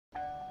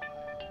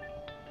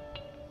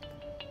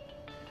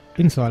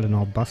Inside an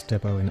old bus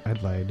depot in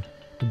Adelaide,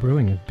 the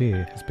brewing of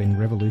beer has been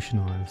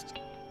revolutionised.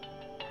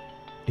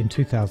 In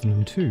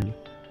 2002,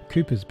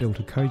 Coopers built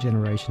a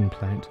cogeneration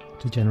plant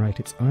to generate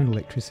its own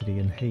electricity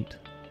and heat.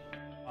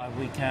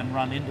 We can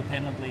run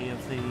independently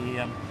of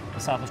the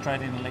South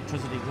Australian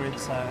electricity grid,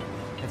 so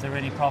if there are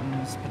any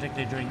problems,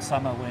 particularly during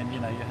summer when you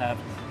have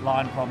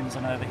line problems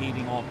and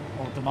overheating or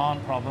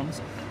demand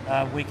problems,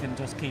 we can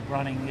just keep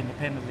running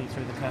independently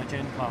through the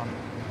cogen plant.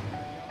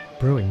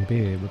 Brewing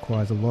beer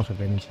requires a lot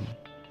of energy.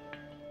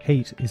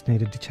 Heat is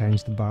needed to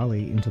change the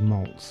barley into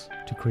malts,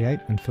 to create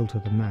and filter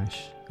the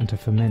mash, and to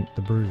ferment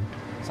the brew.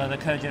 So the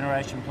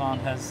cogeneration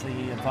plant has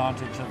the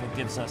advantage of it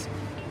gives us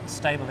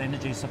stable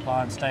energy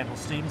supply and stable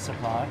steam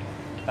supply,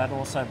 but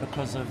also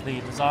because of the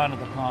design of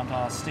the plant,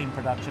 our steam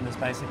production is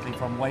basically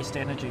from waste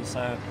energy,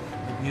 so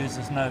it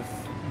uses no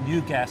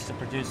new gas to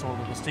produce all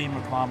of the steam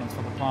requirements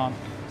for the plant,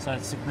 so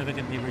it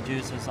significantly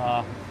reduces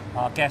our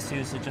gas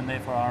usage and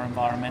therefore our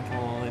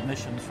environmental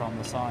emissions from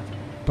the site.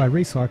 By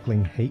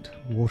recycling heat,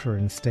 water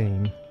and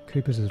steam,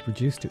 Coopers has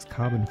reduced its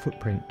carbon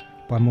footprint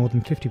by more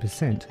than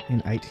 50%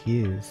 in 8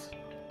 years.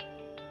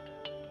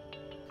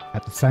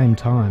 At the same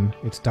time,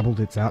 it's doubled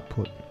its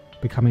output,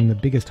 becoming the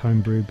biggest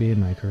homebrew beer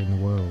maker in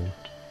the world.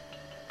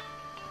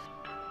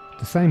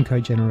 The same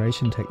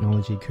cogeneration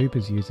technology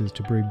Coopers uses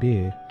to brew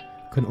beer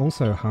can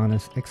also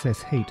harness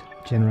excess heat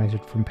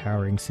generated from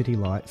powering city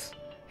lights,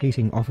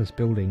 heating office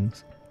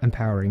buildings and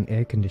powering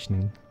air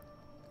conditioning.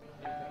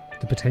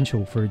 The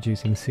potential for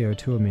reducing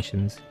CO2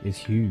 emissions is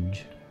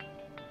huge.